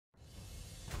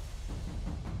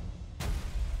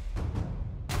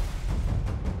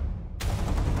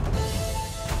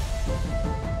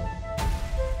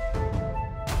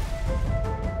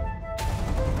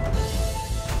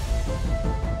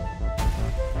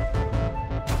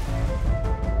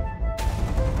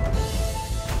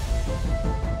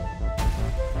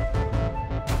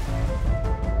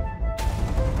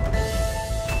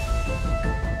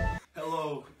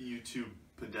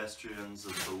friends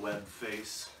of the web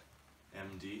face,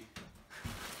 MD.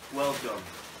 Welcome.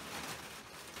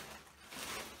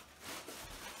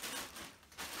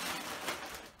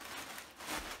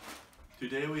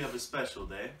 Today we have a special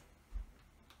day,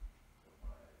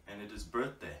 and it is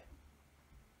birthday.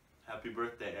 Happy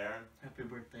birthday, Aaron. Happy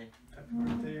birthday. Happy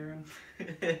birthday, Aaron.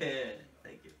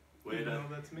 Thank you. Way You to know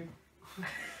that's me.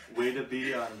 way to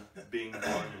be on being born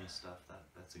and stuff.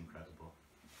 That's incredible.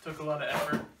 Took a lot of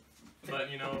effort,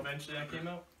 but you know, eventually I came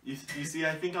out. You see,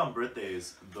 I think on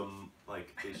birthdays,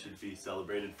 it should be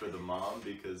celebrated for the mom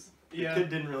because the kid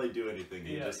didn't really do anything.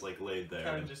 He just like laid there.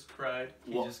 Kind of just cried.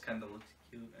 He just kind of looked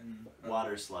cute and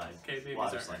water slide. Okay, babies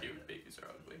water aren't slide. cute. Babies are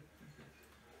ugly.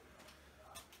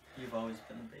 You've always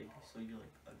been a baby, so you're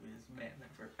like the ugliest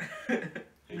man ever.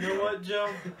 You know what, Joe?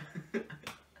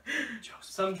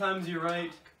 Sometimes you're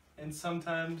right, and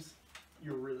sometimes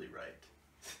you're really right.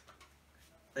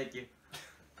 Thank you.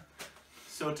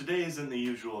 So today isn't the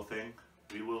usual thing.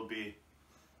 We will be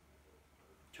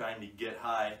trying to get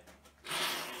high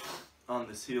on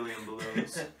this helium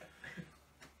balloons.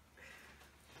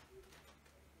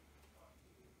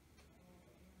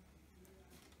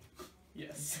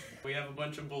 Yes. We have a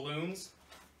bunch of balloons.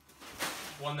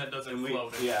 One that doesn't And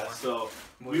float anymore. yeah, so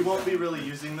we won't be really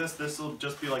using this. This will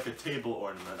just be like a table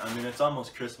ornament. I mean, it's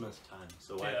almost Christmas time,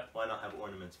 so why not have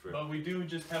ornaments for it? But we do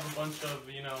just have a bunch of,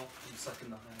 you know, I'm sucking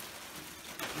the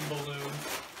hand. balloons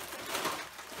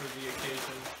for the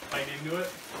occasion. Bite into it.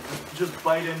 Just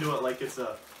bite into it like it's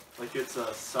a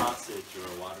sausage or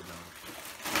a watermelon.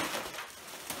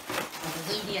 It's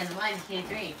as easy as 1, 2,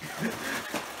 3.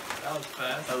 That was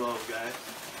fast. Hello, guys.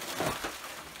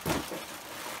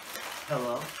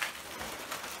 Hello.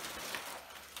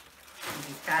 This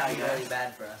is Hi, copy really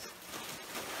bad for us.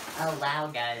 Oh wow,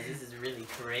 guys, this is really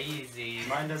crazy.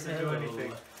 Mine doesn't do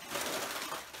anything.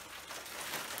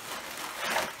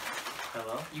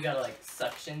 Hello? You gotta like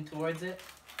suction towards it.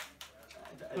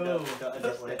 I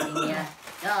don't like it. Yeah.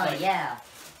 Oh Like- yeah.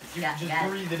 You Yeah, just got it.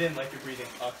 breathe it in like you're breathing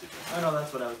oxygen. I know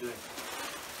that's what I was doing.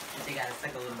 But you gotta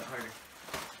suck a little bit harder.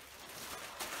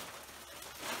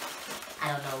 I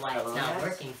don't know why Hello, it's not guys?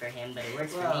 working for him, but it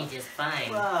works Wow. for me just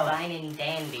fine. Wow. Fine and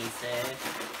dandy, sir.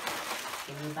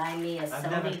 Can you buy me a I've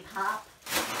Sony never- Pop?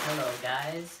 Hello,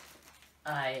 guys.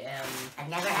 I am. I've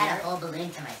never had a whole balloon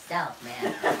to myself,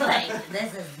 man. Like,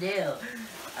 this is new.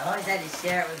 I've always had to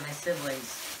share it with my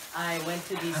siblings. I went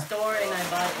to the store and I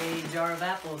bought a jar of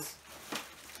apples.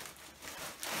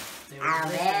 They were Oh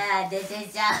delicious. man, this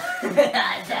is so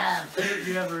awesome.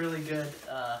 You have a really good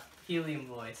helium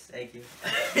voice. Thank you.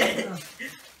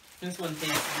 This one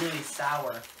tastes really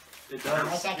sour. It I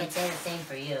wish does. I could say the same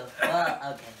for you.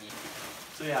 Well, okay.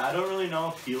 So yeah, I don't really know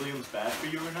if helium's bad for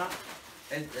you or not.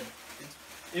 It's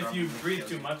If you Probably breathe kills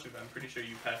too you. much of it, I'm pretty sure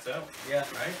you pass out, Yeah,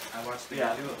 right? I watched the Yeah.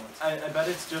 guy do it once. I bet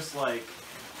it's just like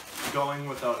going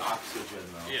without oxygen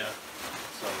though. Yeah.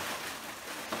 So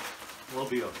we'll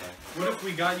be okay. What if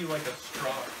we got you like a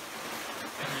straw?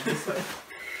 And you just like...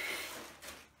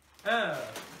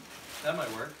 that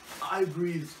might work. I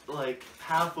breathed like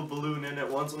half a balloon in at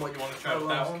once. I'm like, You wanna try my with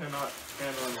that lungs one? cannot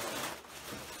handle it.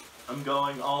 I'm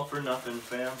going all for nothing,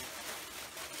 fam.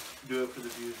 Do it for the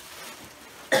views.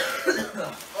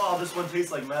 Oh, this one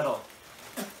tastes like metal.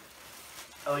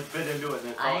 I like bit into it and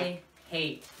it felt like, I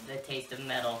hate the taste of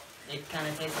metal. It kind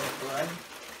of tastes like blood.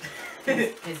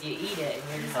 Because you eat it and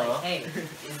you're just Hello? like, hey,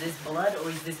 is this blood or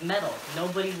is this metal?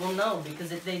 Nobody will know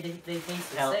because if they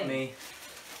taste the Help same. me.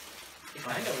 It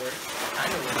kind of works.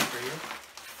 Kind of works for you.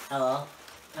 Hello.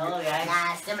 Hello, guys.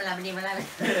 Nah, similar.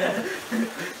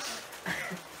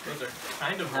 Those are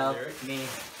kind of Help lyrics. me.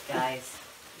 Guys.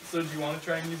 So do you want to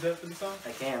try and use that for the song?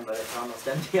 I can, but it's almost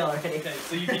empty already. Okay,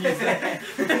 so you can use that.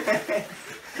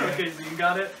 Okay, so you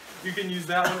got it. You can use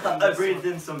that one. And I this breathed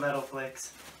one. in some metal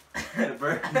flakes. It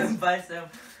burns. Buy some.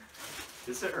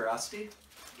 Is it rusty?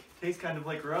 Tastes kind of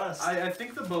like rust. I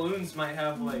think the balloons might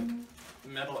have like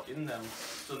metal in them,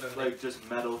 so then Like just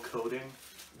metal coating.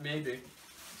 maybe.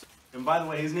 And by the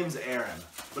way, his name's Aaron,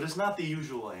 but it's not the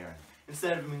usual Aaron.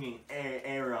 Instead of meaning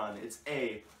Aaron, it's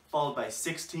A followed by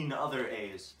 16 other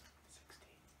A's. 16.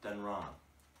 Then wrong.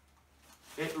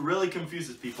 It really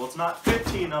confuses people. It's not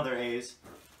 15 other A's.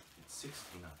 It's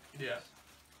 16 other. Yeah.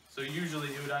 So usually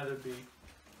it would either be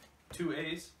 2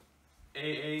 A's,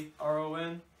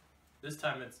 A-A-R-O-N. This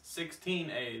time it's 16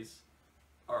 A's,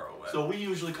 R-O-N. So we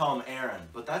usually call him Aaron,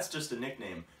 but that's just a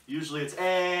nickname. Usually it's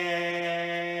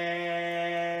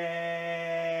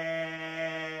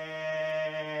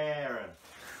Aaron.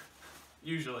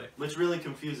 Usually. Which really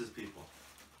confuses people.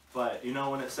 But, you know,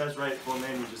 when it says right full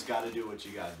name, you just gotta do what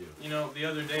you gotta do. You know, the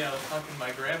other day I was talking to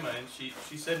my grandma and she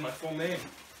said my full name.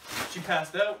 She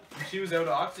passed out. She was out of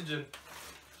oxygen.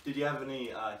 Did you have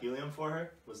any helium for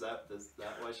her? Is that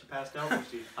why she passed out? Was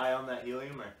she high on that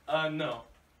helium, or? No.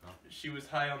 No. She was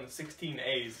high on the 16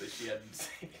 A's that she had to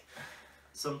say.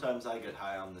 Sometimes I get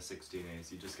high on the 16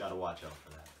 A's. You just gotta watch out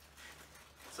for that.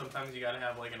 Sometimes you gotta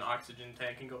have like an oxygen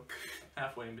tank and go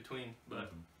halfway in between,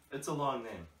 but It's a long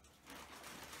name.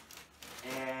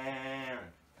 Aaron.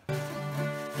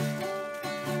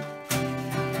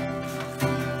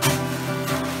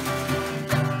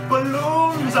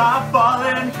 Balloons are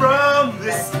falling from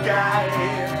the sky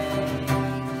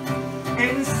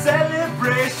in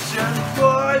celebration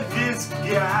for this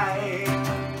guy.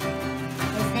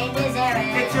 His name is Aaron.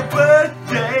 It's your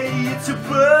birthday, it's your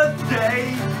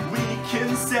birthday. We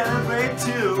can celebrate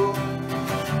too.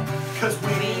 Cause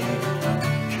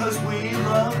we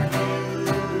love you.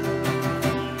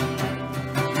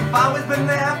 You've always been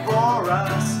there for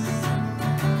us.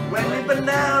 When we've been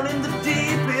down in the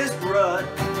deepest rut.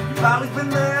 You've always been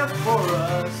there for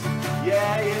us.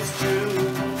 Yeah, it's true.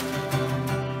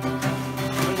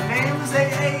 Your name's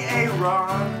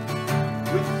Aaron.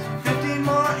 With 15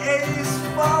 more A's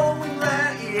following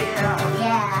that, yeah.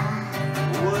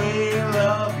 Yeah. We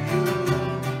love you.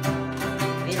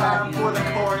 We Time love for you, the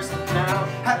man. chorus now.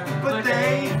 Happy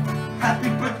birthday, happy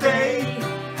birthday,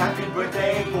 happy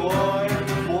birthday, boy.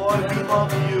 Boy, we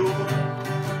love you.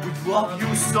 We love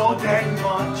you so dang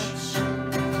much.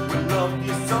 We love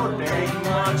you so dang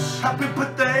much. Happy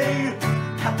birthday,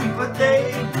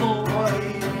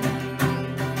 boy.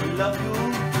 We love you.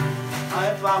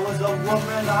 If I was a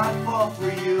woman, I'd fall for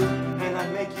you, and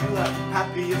I'd make you the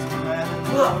happiest man in the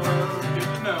world. good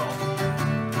to know.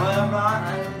 But I'm not,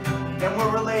 and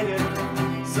we're related,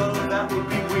 so that would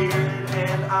be weird.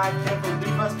 And I can't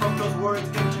believe I spoke those words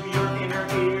into your inner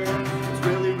ear. It's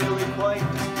really, really quite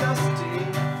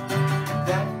disgusting.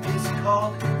 That is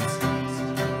called incest.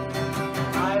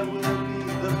 I will be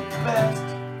the best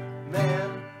man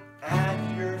at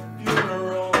your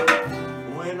funeral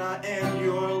when I end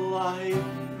your life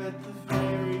at the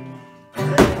very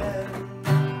end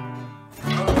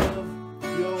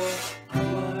of your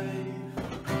life.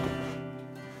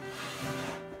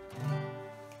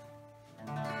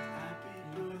 Happy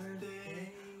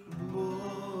birthday,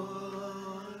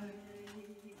 boy.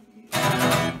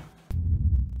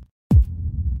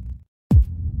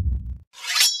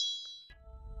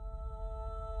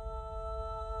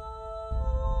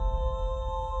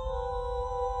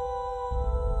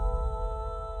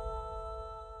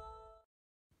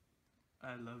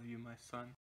 I love you, my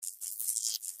son.